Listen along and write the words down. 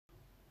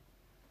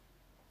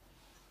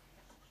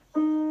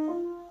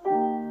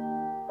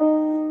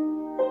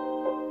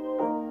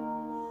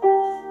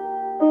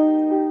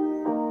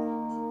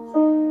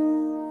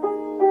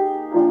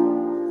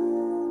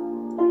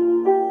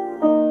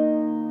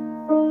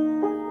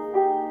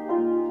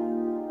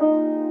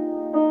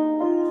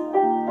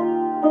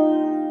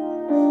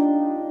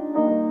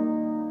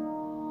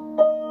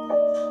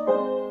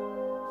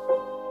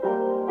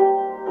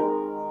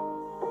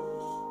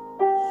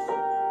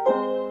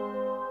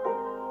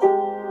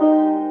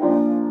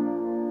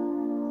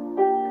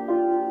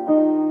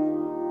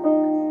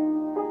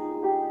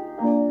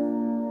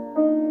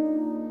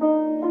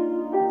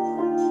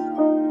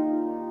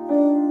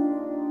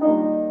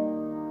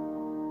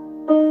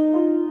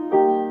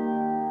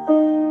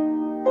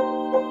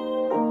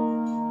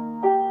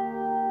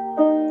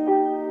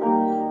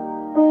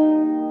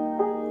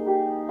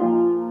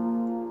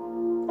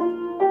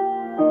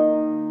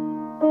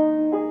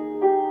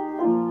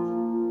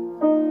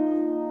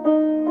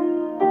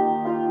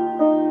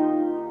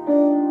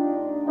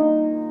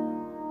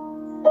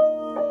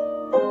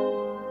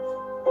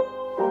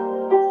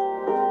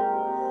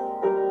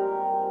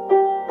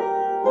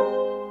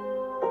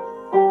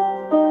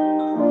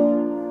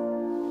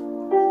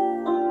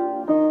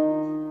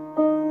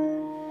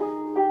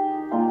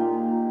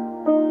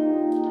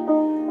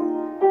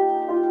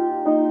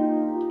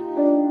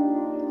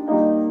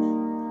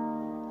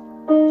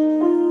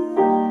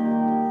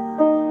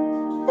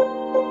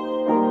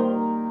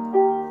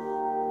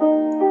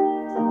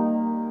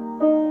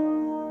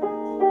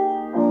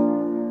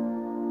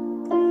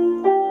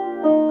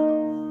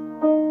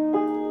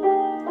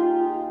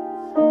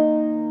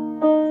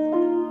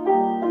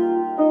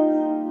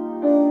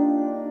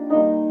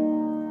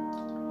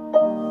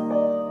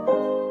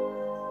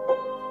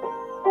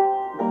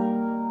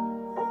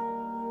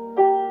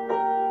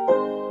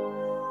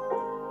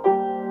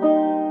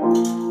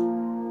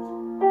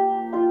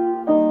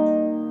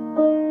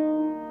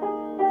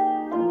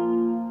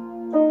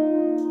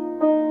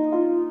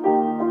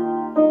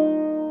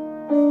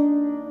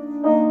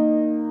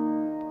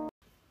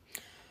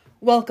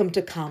Welcome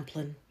to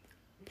Compline,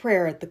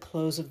 prayer at the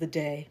close of the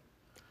day,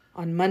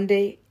 on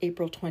Monday,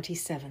 April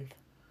 27th.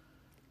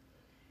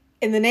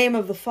 In the name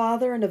of the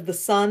Father, and of the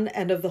Son,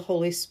 and of the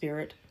Holy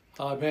Spirit.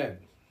 Amen.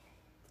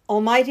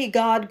 Almighty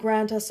God,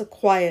 grant us a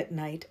quiet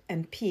night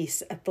and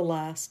peace at the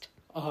last.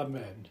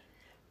 Amen.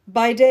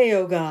 By day,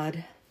 O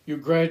God, You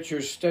grant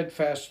your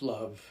steadfast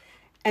love,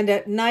 and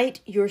at night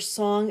your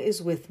song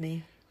is with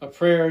me. a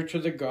prayer to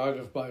the God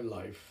of my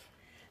life.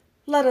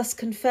 Let us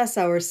confess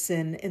our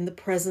sin in the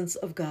presence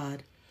of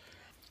God.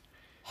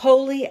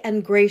 Holy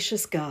and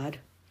gracious God,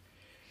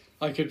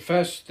 I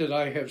confess that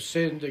I have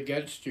sinned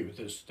against you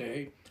this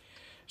day.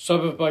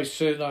 Some of my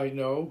sin I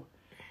know,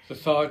 the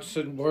thoughts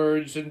and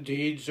words and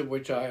deeds of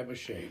which I am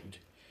ashamed,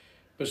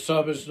 but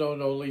some is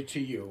known only to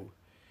you.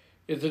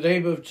 In the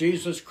name of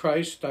Jesus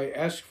Christ, I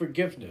ask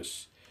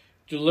forgiveness.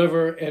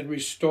 Deliver and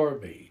restore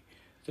me,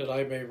 that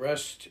I may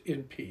rest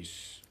in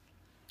peace.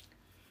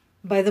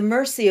 by the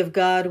mercy of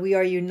God, we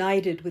are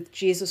united with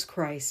Jesus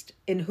Christ,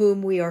 in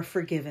whom we are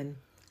forgiven.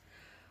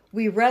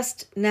 We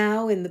rest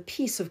now in the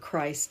peace of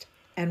Christ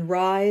and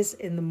rise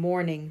in the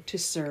morning to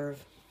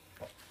serve.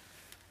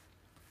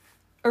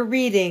 A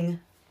reading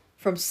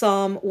from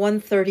Psalm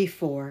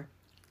 134.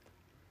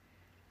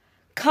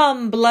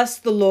 Come, bless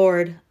the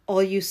Lord,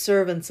 all you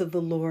servants of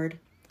the Lord,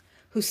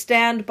 who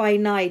stand by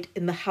night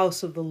in the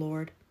house of the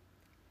Lord.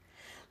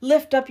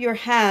 Lift up your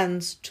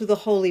hands to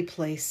the holy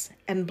place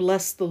and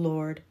bless the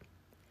Lord.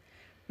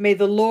 May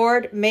the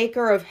Lord,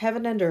 maker of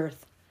heaven and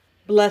earth,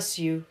 bless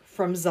you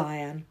from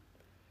Zion.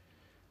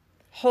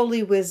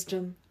 Holy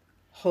wisdom,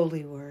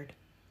 holy word.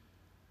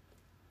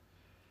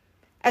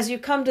 As you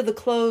come to the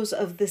close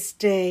of this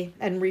day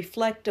and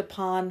reflect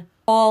upon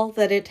all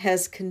that it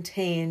has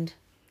contained,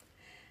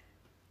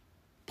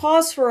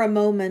 pause for a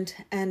moment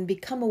and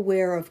become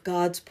aware of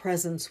God's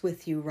presence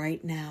with you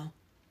right now.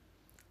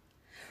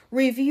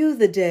 Review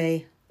the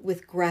day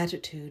with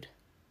gratitude.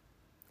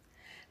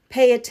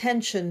 Pay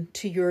attention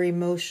to your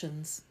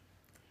emotions.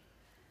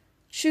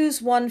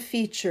 Choose one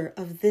feature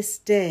of this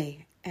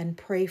day and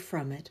pray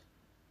from it.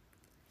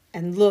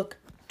 And look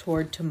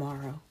toward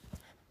tomorrow.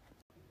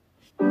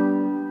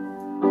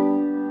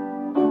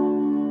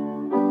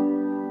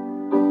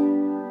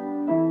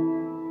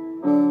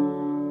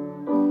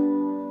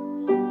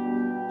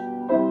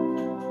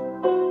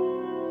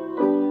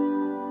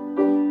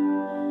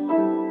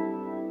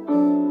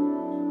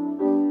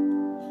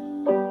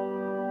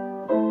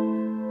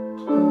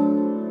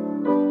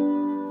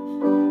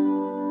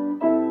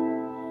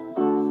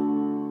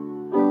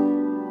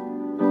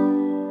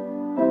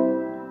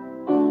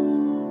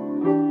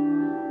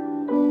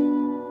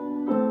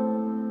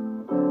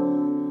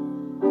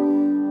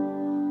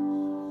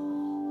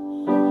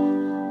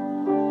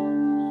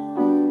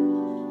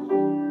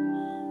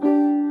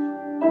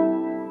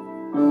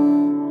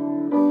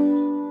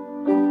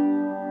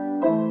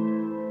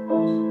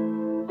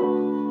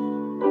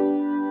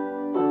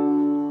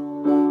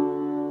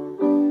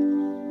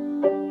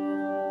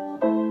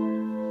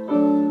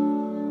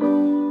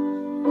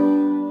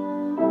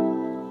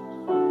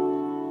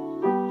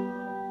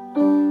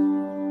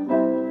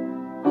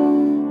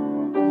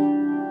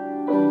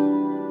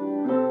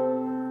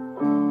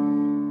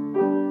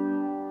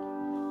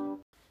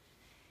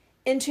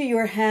 Into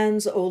your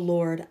hands, O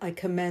Lord, I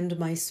commend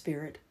my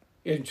spirit.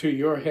 Into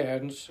your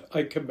hands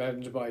I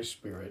commend my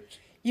spirit.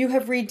 You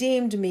have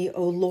redeemed me,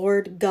 O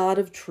Lord, God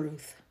of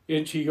truth.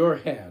 Into your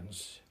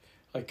hands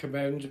I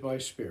commend my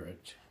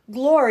spirit.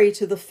 Glory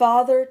to the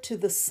Father, to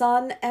the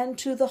Son, and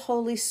to the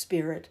Holy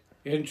Spirit.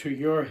 Into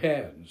your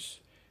hands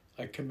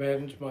I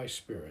commend my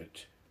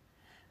spirit.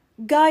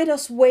 Guide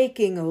us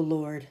waking, O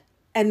Lord,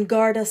 and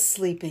guard us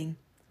sleeping,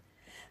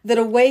 that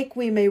awake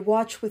we may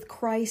watch with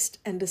Christ,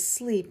 and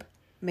asleep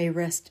may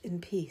rest in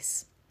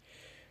peace.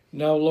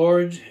 Now,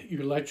 Lord,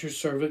 you let your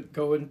servant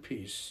go in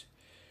peace.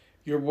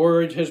 Your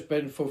word has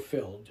been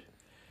fulfilled.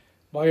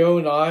 My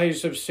own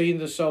eyes have seen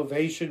the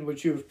salvation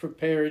which you have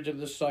prepared in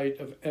the sight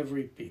of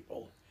every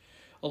people,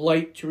 a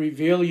light to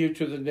reveal you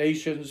to the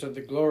nations and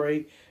the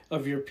glory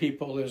of your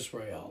people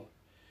Israel.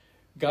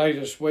 Guide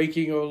us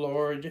waking, O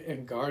Lord,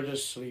 and guard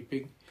us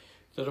sleeping,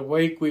 that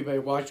awake we may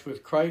watch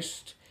with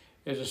Christ,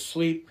 and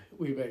asleep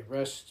we may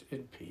rest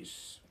in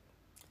peace.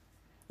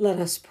 Let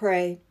us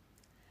pray.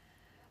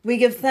 We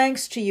give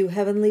thanks to you,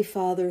 Heavenly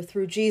Father,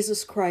 through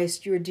Jesus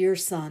Christ, your dear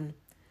Son,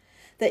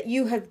 that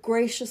you have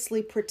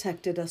graciously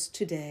protected us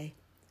today.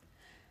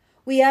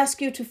 We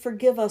ask you to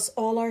forgive us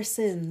all our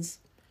sins,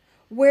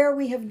 where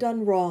we have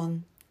done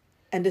wrong,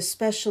 and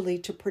especially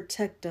to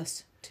protect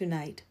us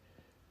tonight.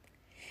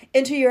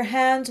 Into your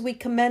hands we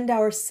commend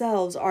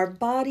ourselves, our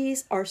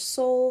bodies, our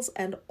souls,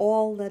 and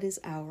all that is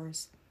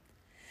ours.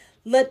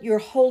 Let your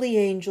holy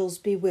angels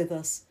be with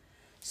us,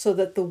 so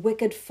that the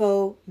wicked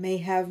foe may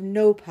have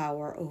no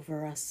power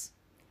over us.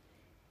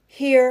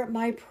 Hear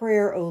my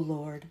prayer, O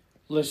Lord.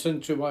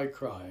 Listen to my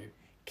cry.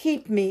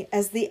 Keep me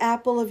as the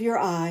apple of your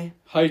eye.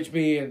 Hide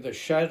me in the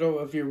shadow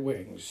of your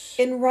wings.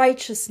 In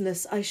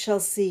righteousness I shall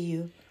see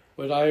you.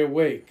 When I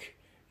awake,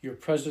 your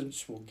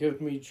presence will give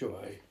me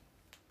joy.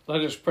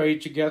 Let us pray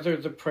together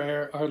the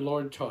prayer our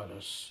Lord taught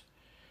us.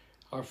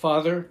 Our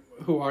Father,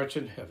 who art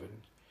in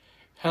heaven,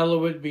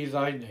 hallowed be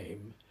thy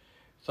name.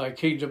 Thy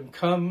kingdom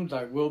come,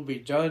 thy will be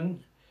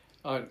done,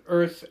 on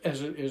earth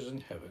as it is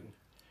in heaven.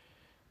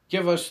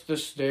 Give us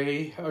this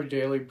day our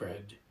daily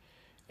bread,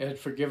 and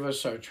forgive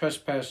us our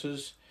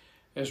trespasses,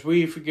 as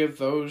we forgive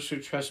those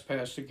who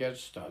trespass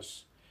against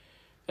us.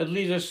 And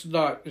lead us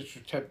not into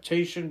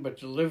temptation, but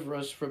deliver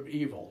us from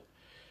evil.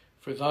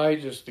 For thine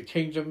is the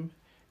kingdom,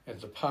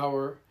 and the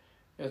power,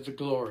 and the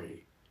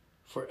glory,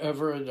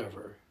 forever and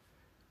ever.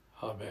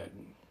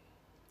 Amen.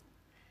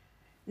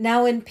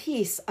 Now in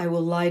peace I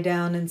will lie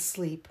down and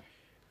sleep.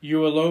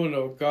 You alone,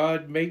 O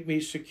God, make me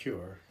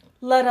secure.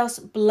 Let us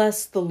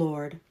bless the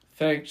Lord.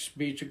 Thanks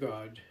be to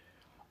God.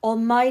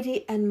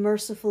 Almighty and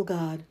merciful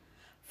God,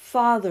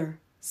 Father,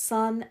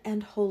 Son,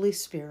 and Holy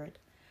Spirit,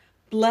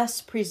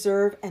 bless,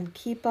 preserve, and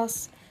keep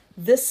us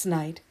this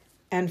night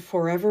and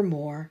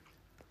forevermore.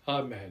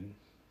 Amen.